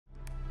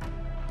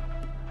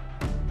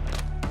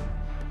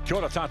Kia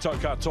ora tātou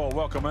katoa,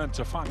 welcome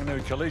into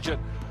Whanganui Collegiate.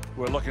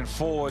 We're looking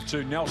forward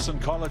to Nelson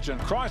College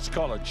and Christ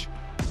College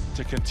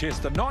to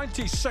contest the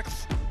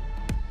 96th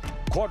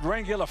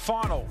quadrangular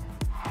final.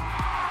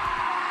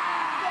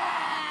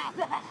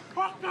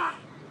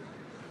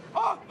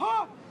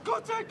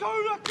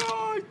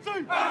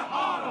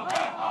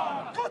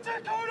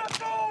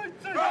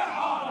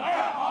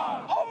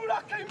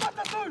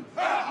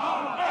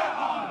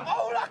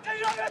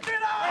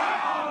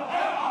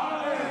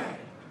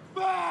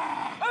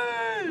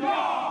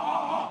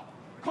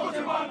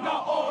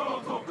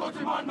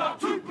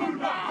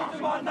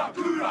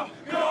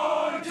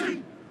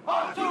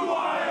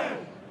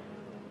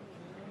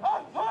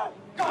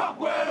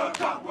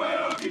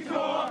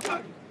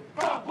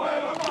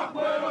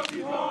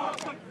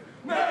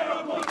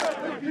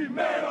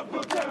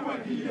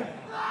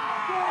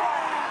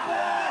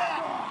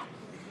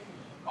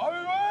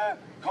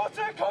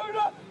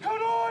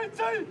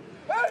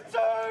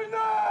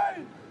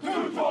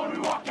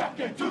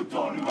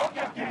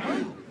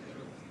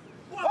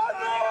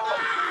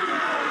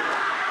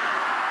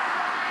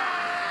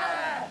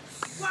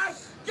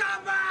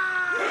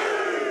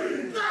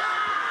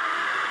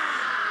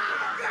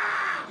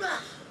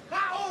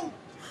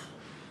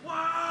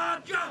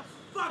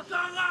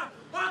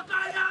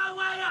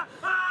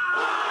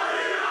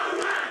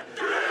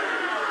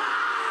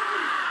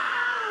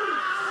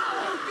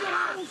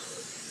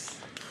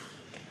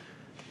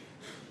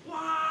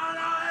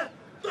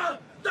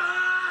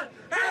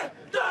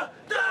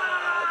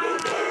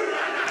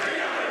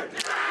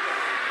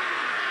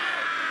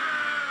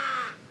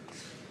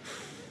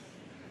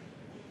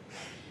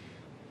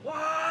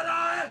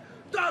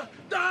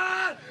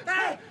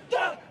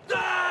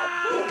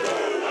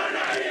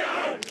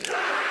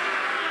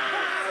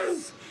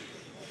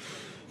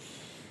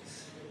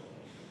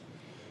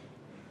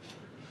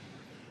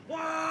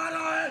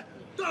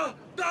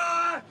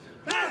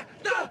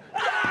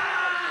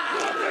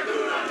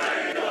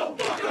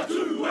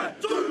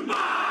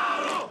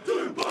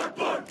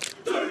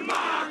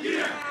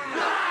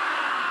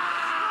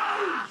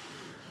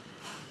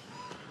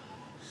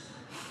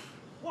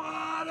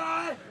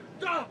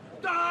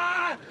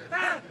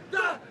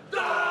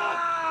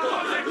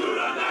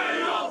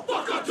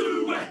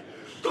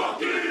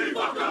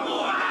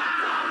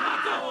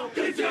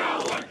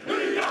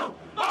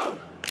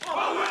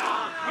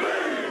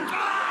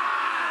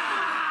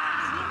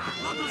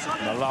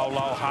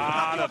 Malaulau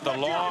hard at the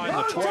line,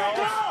 the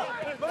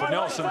 12 for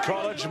Nelson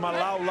College.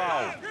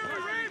 Malaulau.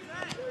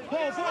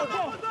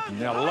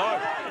 Now low,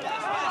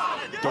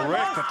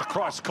 direct at the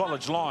Christ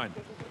College line.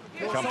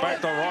 Come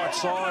back the right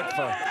side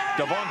for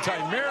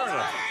Devontae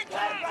Meredith.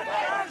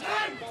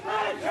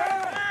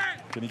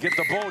 Can he get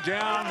the ball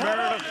down?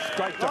 Meredith,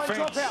 great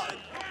defence.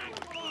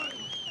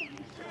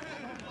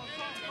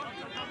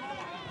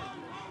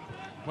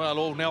 Well,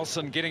 all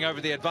Nelson getting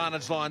over the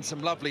advantage line.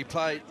 Some lovely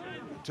play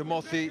to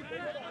Mothi.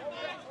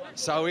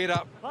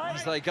 Soeda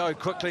as they go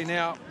quickly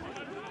now.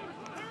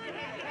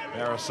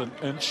 Harrison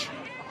Inch.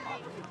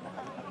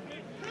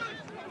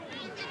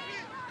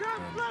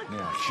 And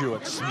now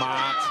Hewitt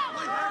Smart.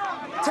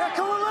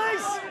 Tackle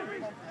release.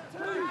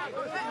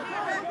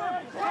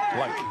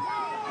 Blake.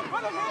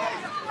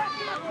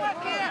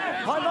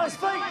 High those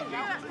feet.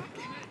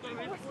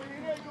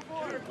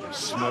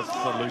 Smith,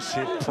 the loose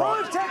head prop.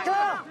 Move,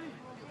 tackler.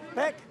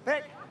 Back.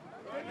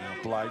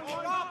 Now Blake.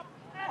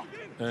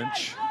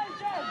 Inch.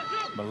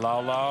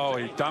 Malaulau,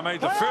 he dummied.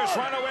 The first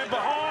runner went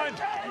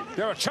behind.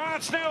 There's a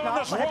chance now on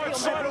this right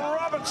side of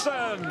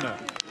Robinson.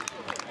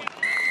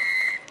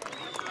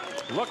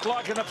 Looked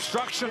like an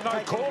obstruction,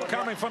 no call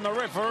coming from the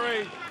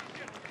referee.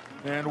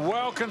 And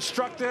well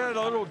constructed,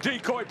 a little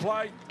decoy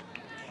play.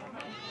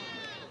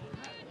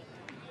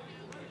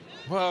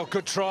 Well,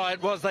 good try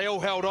it was. They all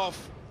held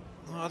off.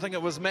 I think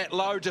it was Matt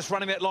Lowe just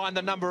running that line,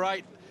 the number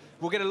 8.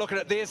 We'll get a look at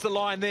it. There's the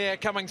line there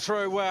coming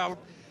through. Well,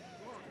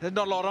 there's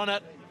not a lot on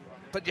it,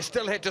 but you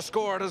still had to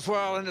score it as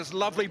well. And it's a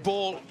lovely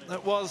ball.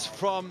 It was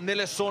from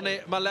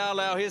Nelesone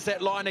Malaulau. Here's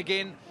that line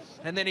again.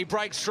 And then he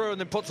breaks through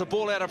and then puts the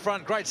ball out of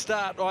front. Great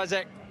start,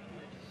 Isaac.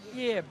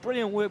 Yeah,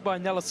 brilliant work by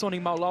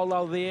Nelesone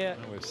Malaulau there.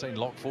 Well, we've seen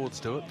lock forwards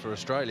do it for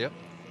Australia.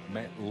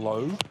 Matt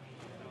Lowe.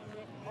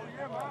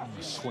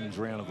 Swings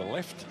round to the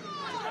left.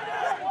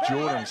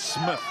 Jordan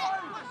Smith.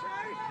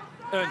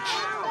 Inch.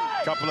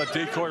 Couple of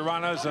decoy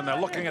runners and they're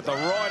looking at the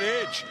right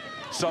edge.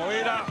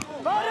 Soeda.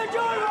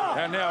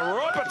 And now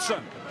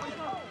Robertson.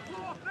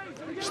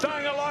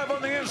 Staying alive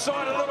on the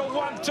inside, a little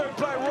 1-2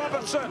 play.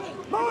 Robertson.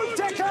 Move,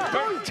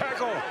 tackle. Big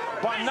tackle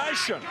by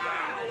Nation.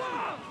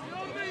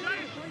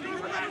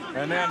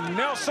 And now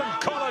Nelson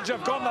College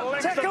have gone the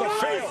length of the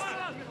field.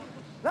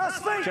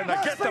 Can they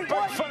get the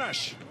big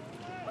finish?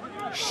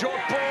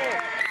 Short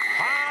ball.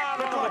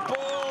 Hard on the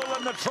ball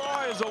and the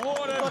try is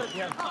awarded.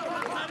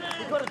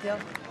 Got it down.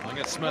 I think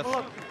it's Smith.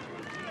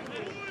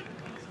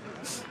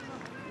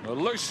 A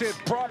loose head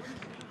prop.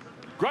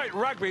 Great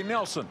rugby,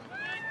 Nelson.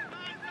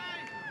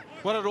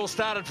 Well, it all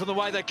started from the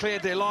way they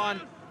cleared their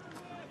line.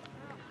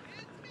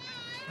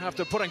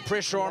 After putting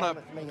pressure on a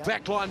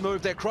backline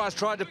move that Christ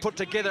tried to put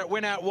together, it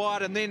went out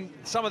wide, and then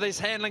some of this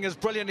handling is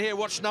brilliant here.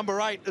 Watch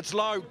number 8, it's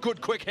low, good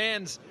quick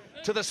hands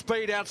to the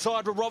speed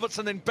outside with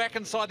Robertson, then back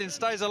inside, then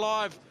stays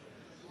alive.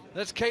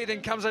 That's key.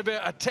 Then comes over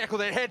a tackle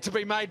that had to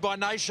be made by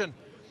Nation,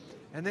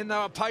 and then they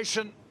were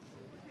patient.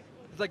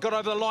 They got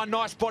over the line,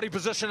 nice body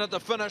position at the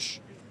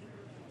finish.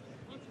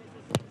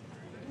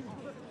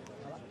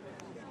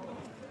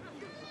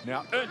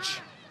 Now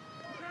Inch,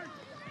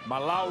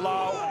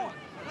 Malaulau,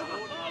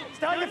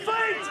 Stay on your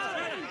feet!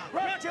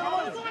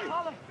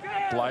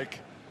 Blake,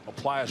 the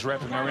players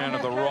wrapping around to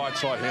the right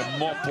side here.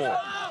 Mopo,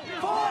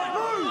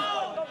 Move!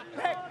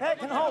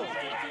 Back and hold.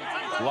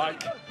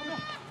 Blake,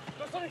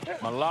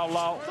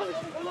 Malaulau,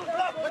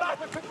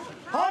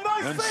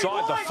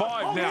 inside the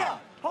 5 now.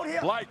 Hold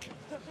here. Blake,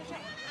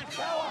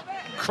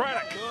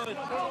 Craddock,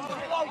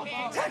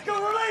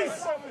 Tackle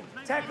release!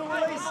 Tackle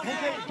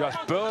release.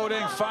 just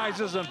building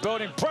phases and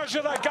building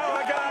pressure. They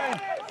go again.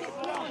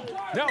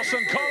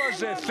 Nelson College,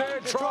 their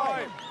 3rd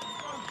try.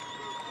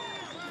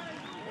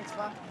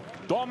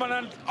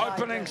 Dominant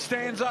opening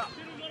stanza.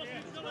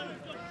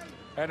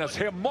 And it's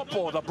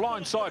Mopo, the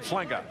blindside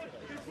flanker.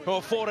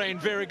 Well, 14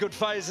 very good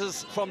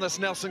phases from this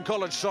Nelson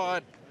College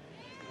side.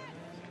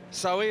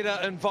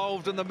 Soida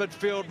involved in the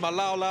midfield,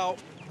 Malaulau,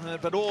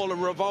 but all are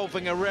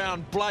revolving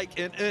around Blake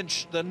and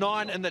Inch, the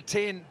 9 and the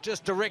 10,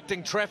 just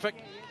directing traffic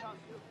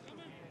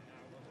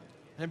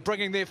and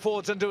bringing their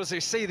forwards into as they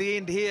see the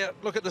end here.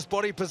 Look at this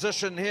body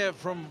position here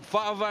from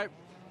Fave.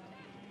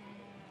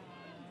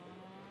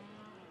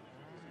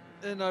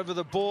 In over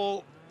the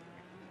ball.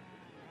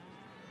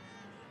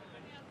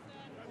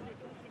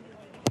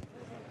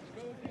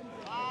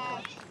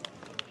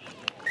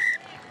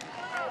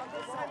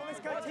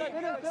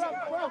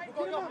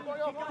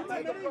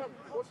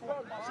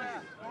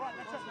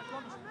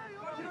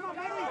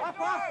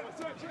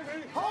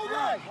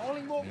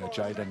 Yeah,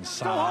 Jaden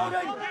Saar.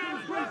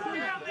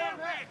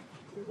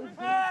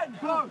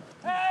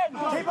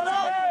 Keep it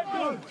up!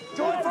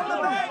 Join from the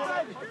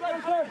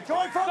back!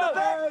 Join from the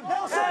back!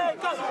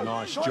 Nelson!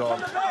 Nice job.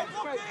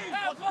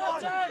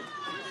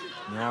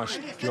 Nice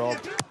job.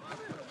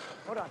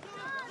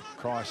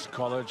 Christ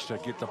College to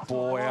get the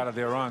ball out of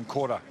their own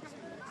quarter.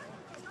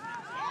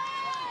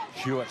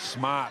 Hewitt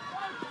Smart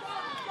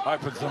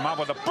opens them up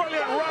with a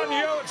brilliant run.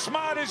 Hewitt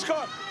Smart, he's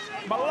got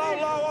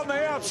Malaulau on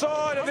the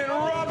outside, and then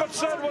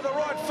Robertson with a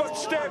right foot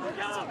step.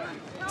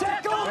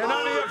 And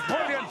only a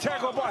brilliant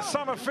tackle by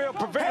Summerfield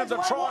prevented the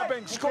try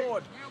being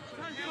scored.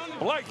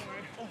 Blake.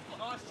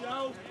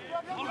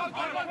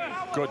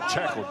 Good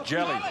tackle,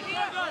 Jelly.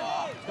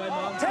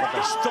 But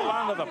they're still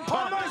under the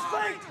pump.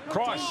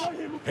 Christ,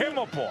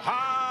 Himmelpool,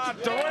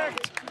 hard,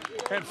 direct,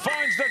 and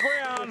finds the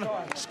ground.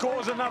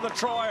 Scores another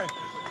try.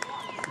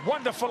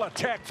 Wonderful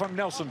attack from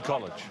Nelson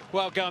College.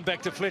 Well, going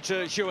back to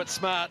Fletcher, Hewitt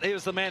Smart, he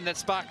was the man that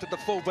sparked at the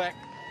fullback.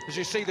 As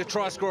you see, the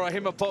try scorer,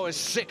 Himmelpool, is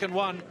 2nd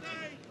one,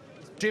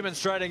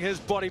 demonstrating his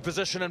body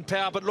position and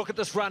power. But look at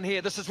this run here.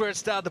 This is where it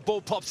started. The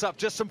ball pops up,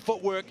 just some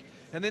footwork,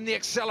 and then the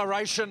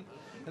acceleration,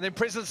 and then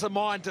presence of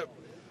mind to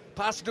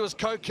pass it to his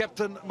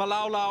co-captain,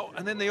 Malaulau,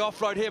 and then the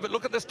offload here. But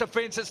look at this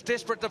defence. It's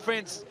desperate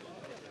defence.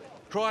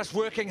 Christ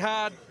working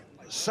hard.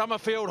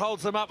 Summerfield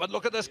holds them up, but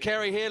look at this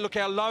carry here. Look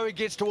how low he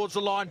gets towards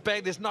the line.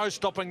 Bang, there's no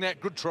stopping that.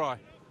 Good try.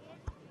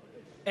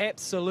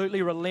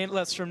 Absolutely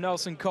relentless from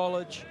Nelson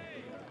College.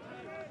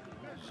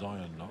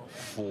 Zion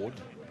Ford.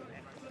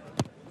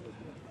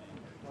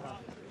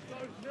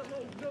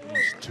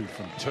 He's 2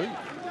 from 2.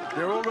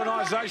 Their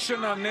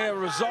organisation and their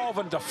resolve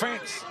and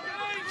defence.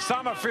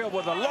 Summerfield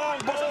with a long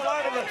ball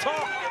over the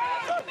top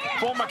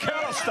for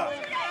McAllister.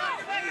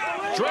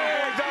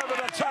 Dragged over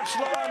the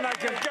touchline.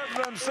 They can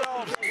give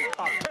themselves a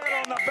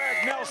pat on the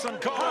back, Nelson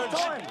College.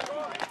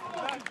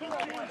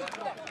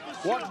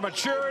 What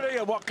maturity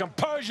and what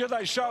composure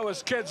they show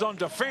as kids on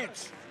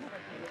defence.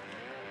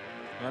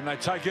 And they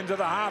take into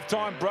the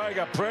halftime break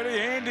a pretty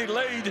handy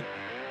lead.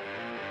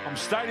 I'm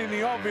stating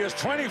the obvious,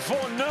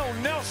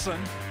 24-0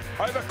 Nelson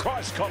over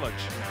Christ College.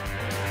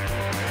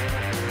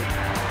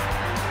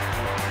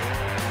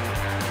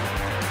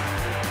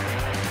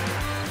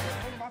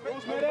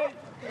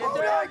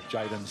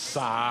 Jaden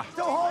Saar.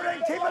 Still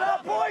holding, keep it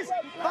up, boys.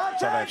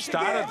 So they've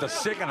started the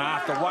second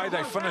half the way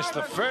they finished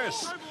the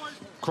first.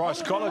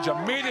 Christ College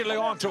immediately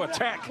on to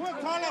attack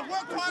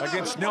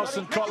against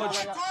Nelson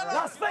College.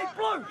 Last feet,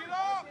 blue.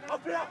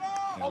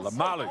 Now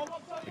Lamalu,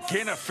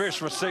 again a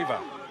first receiver.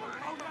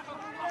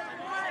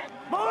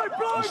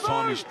 This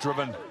time he's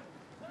driven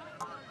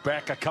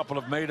back a couple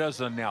of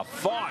metres and now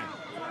fine.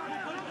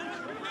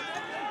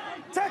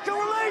 Tackle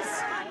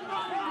release.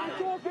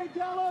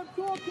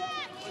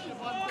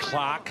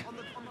 Clark.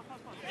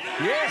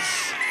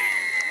 Yes!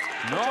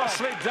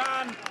 Nicely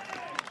done.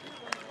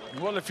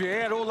 Well, if you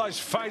add all those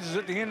phases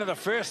at the end of the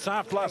first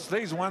half plus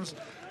these ones,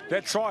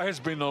 that try has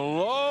been a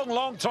long,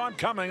 long time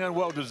coming and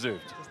well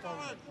deserved.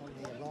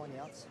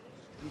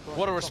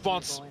 What a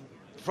response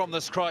from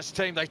this Christ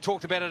team. They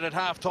talked about it at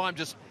half-time.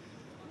 Just,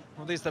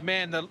 well, there's the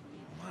man, the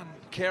one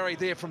carry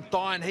there from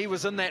Thine. He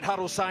was in that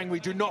huddle saying, we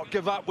do not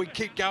give up, we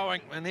keep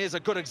going. And here's a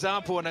good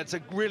example, and it's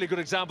a really good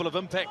example of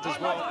impact as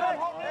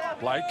well.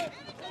 Blake,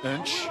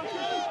 Inch,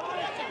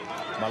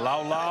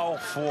 Malaulau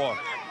for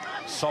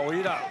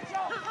Soida.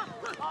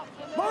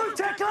 Move,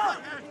 tackler!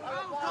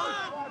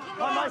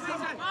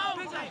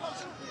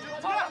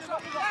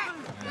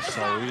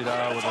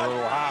 Soida with a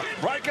little half.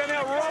 Breaking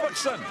out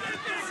Robertson.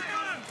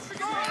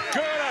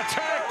 Good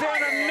attack down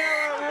a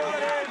narrow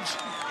right edge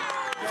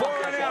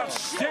for an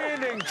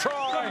outstanding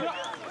try.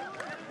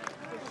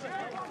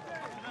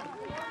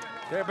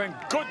 They've been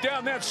good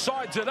down that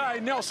side today,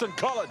 Nelson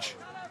College.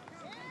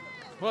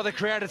 Well, they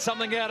created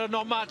something out of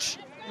not much,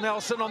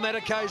 Nelson, on that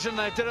occasion.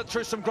 They did it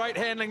through some great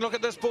handling. Look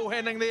at this ball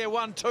handling there,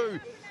 1-2.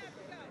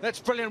 That's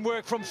brilliant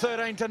work from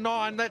 13 to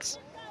 9. That's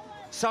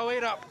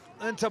Soeda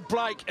into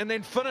Blake, and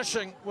then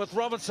finishing with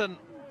Robertson.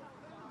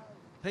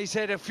 He's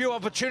had a few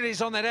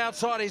opportunities on that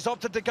outside. He's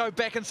opted to go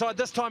back inside.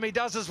 This time he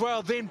does as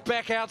well, then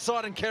back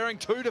outside and carrying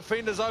 2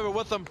 defenders over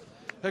with him.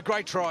 A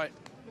great try.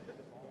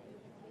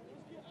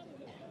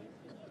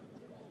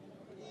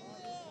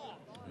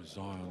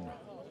 Zion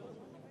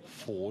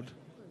Ford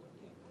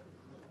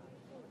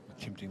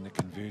attempting the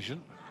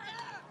conversion.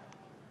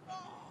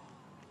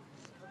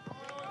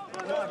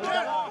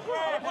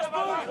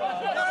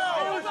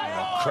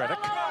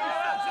 Craddock.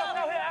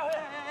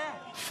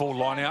 Full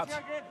line out.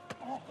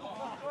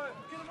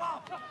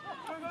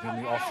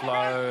 Then the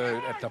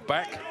offload at the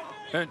back.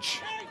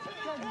 Inch.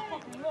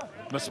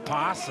 Missed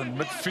pass in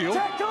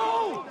midfield.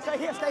 Stay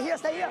here, stay here,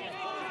 stay here.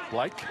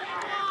 Blake.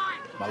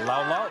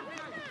 Malaulau.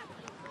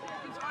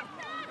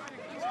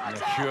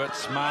 Hewitt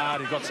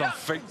smart, he got some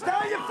feet. Stay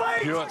on your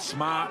feet. Hewitt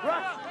smart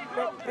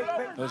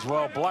as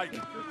well. Blake.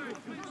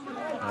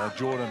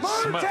 Jordan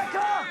Smith.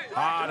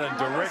 Hard and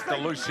direct, the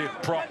loose head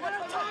prop.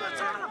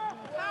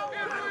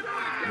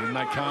 Then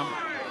they come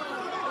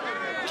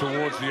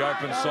towards the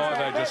open side.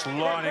 They're just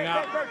lining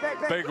up.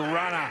 Big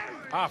runner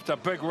after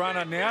big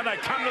runner. Now they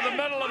come to the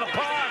middle of the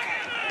park.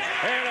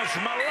 And it's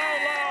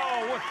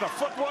Malaulau with the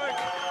footwork,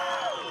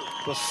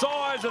 the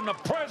size and the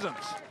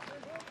presence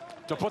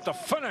to put the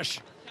finish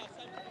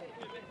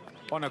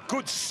on a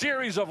good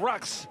series of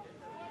rucks.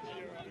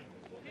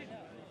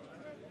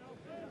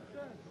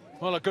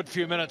 Well, a good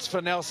few minutes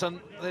for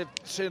Nelson. They've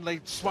certainly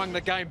swung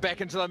the game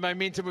back into the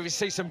momentum. We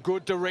see some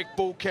good direct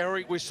ball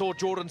carry. We saw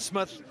Jordan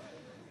Smith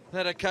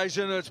that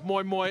occasion. It's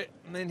Moi,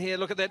 and then here,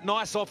 look at that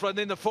nice offload, and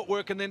then the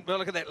footwork, and then well,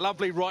 look at that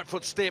lovely right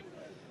foot step,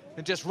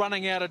 and just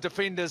running out of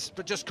defenders,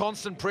 but just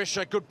constant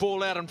pressure. Good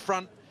ball out in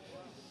front,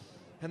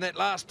 and that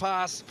last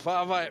pass,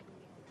 Fave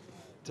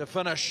to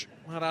finish.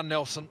 Well done,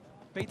 Nelson.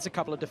 Beats a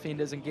couple of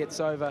defenders and gets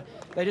over.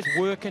 They just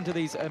work into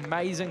these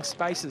amazing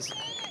spaces.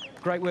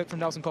 Great work from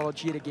Nelson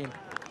College yet again.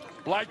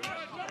 Blake,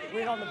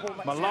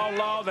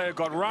 Malaulau, they've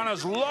got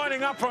runners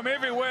lining up from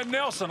everywhere.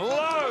 Nelson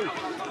low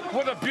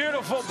with a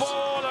beautiful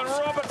ball, and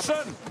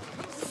Robertson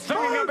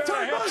thinking about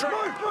a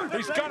hat-trick.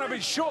 He's going to be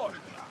short.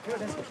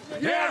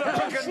 Yeah, the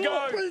pick and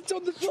go. It's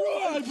on the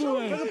try,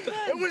 boy.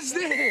 It was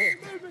there.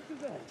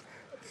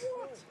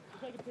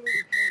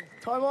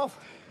 Time off.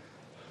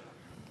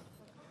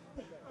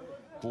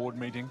 Board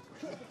meeting.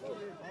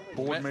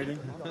 Board meeting.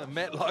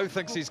 Matt Lowe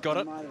thinks he's got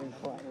it.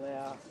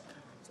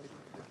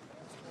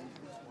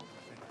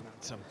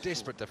 Some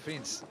desperate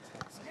defence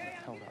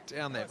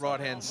down that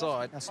right-hand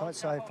side. That's right,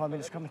 so 5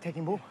 minutes scrum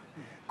attacking ball.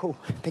 Cool,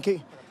 thank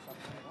you.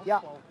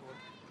 Yeah.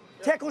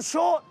 Tackle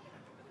short.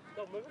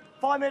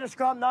 5 minutes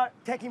scrum, no,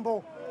 attacking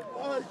ball.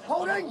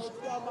 Holding.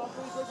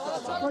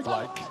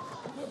 Blake.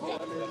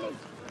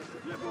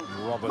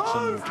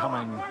 Robertson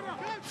coming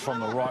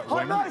from the right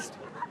wing. Highmost.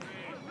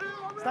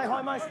 Stay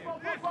highmost.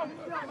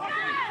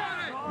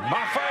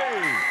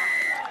 Muffy.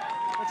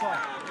 That's right.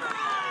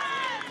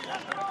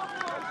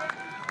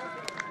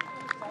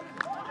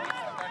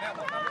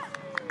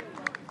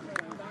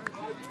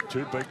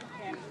 Too big,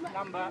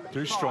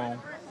 too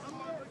strong,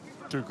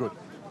 too good.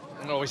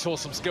 Oh, we saw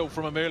some skill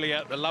from him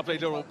earlier. A lovely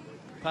little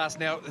pass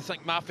now. I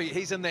think Murphy,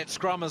 he's in that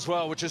scrum as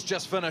well, which has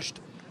just finished.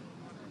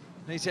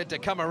 He's had to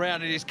come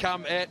around, and he's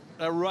come at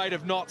a rate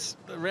of knots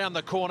around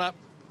the corner.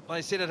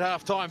 They said at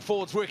half-time,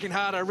 forwards working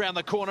harder around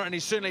the corner, and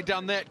he's certainly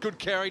done that. Good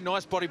carry,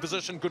 nice body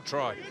position, good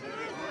try.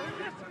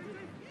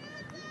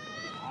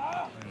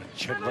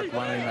 Chadwick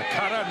winning the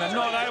cutter, and they're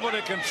not able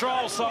to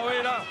control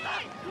Soeda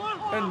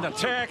in the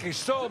attack. He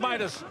still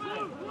made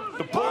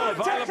the ball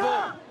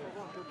available.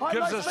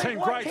 Gives his team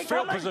great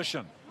field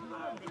position.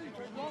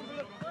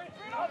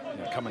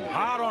 They're coming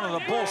hard onto the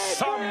ball.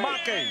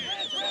 Samaki.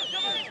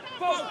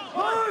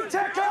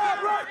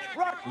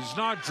 There's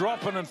no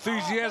drop in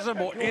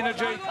enthusiasm or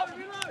energy.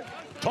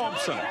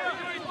 Thompson.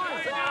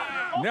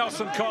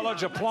 Nelson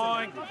College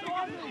applying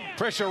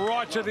pressure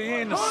right to the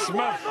end.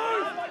 Smith.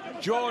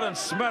 Jordan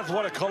Smith,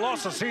 what a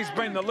colossus. He's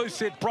been the loose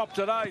head prop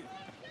today.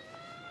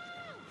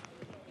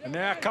 And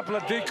now a couple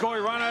of decoy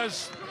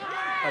runners.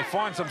 They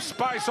find some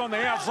space on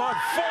the outside.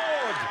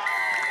 Forward.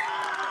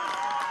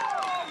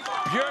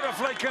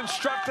 Beautifully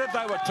constructed.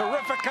 They were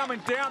terrific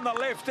coming down the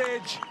left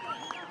edge.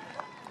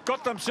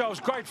 Got themselves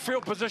great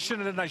field position,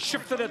 and then they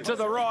shifted it to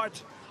the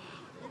right.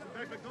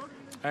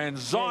 And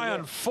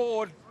Zion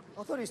Ford,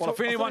 well, if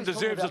anyone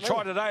deserves a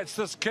try today, it's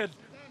this kid.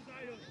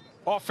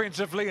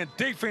 Offensively and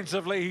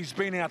defensively, he's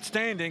been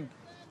outstanding.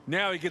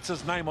 Now he gets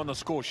his name on the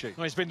score sheet.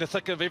 Well, he's been the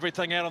thick of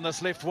everything out on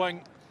this left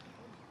wing.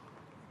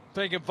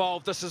 Being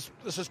involved, this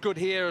is good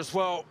here as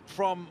well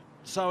from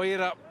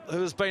Soera,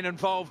 who's been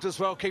involved as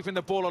well, keeping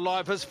the ball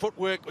alive. His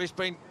footwork has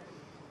been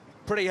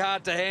pretty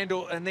hard to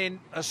handle, and then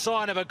a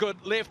sign of a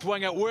good left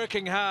winger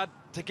working hard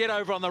to get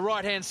over on the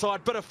right-hand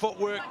side. Bit of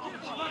footwork.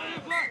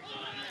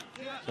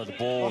 So the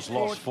ball's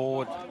lost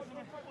forward.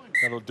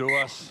 That'll do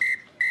us.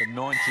 The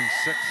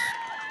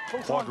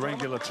 96th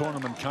quadrangular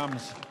tournament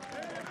comes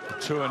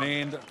to an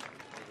end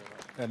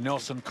at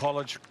Nelson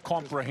College.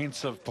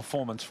 Comprehensive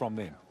performance from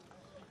them.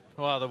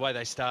 Well, the way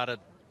they started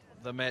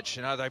the match,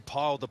 you know, they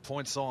piled the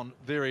points on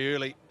very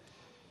early.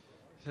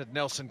 At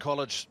Nelson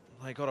College,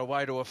 they got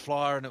away to a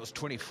flyer and it was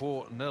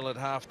 24-0 at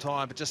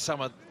half-time. But just some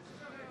of,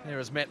 there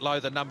is Matt Lowe,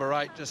 the number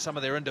 8, just some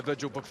of their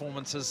individual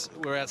performances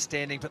were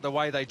outstanding, but the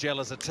way they gel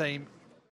as a team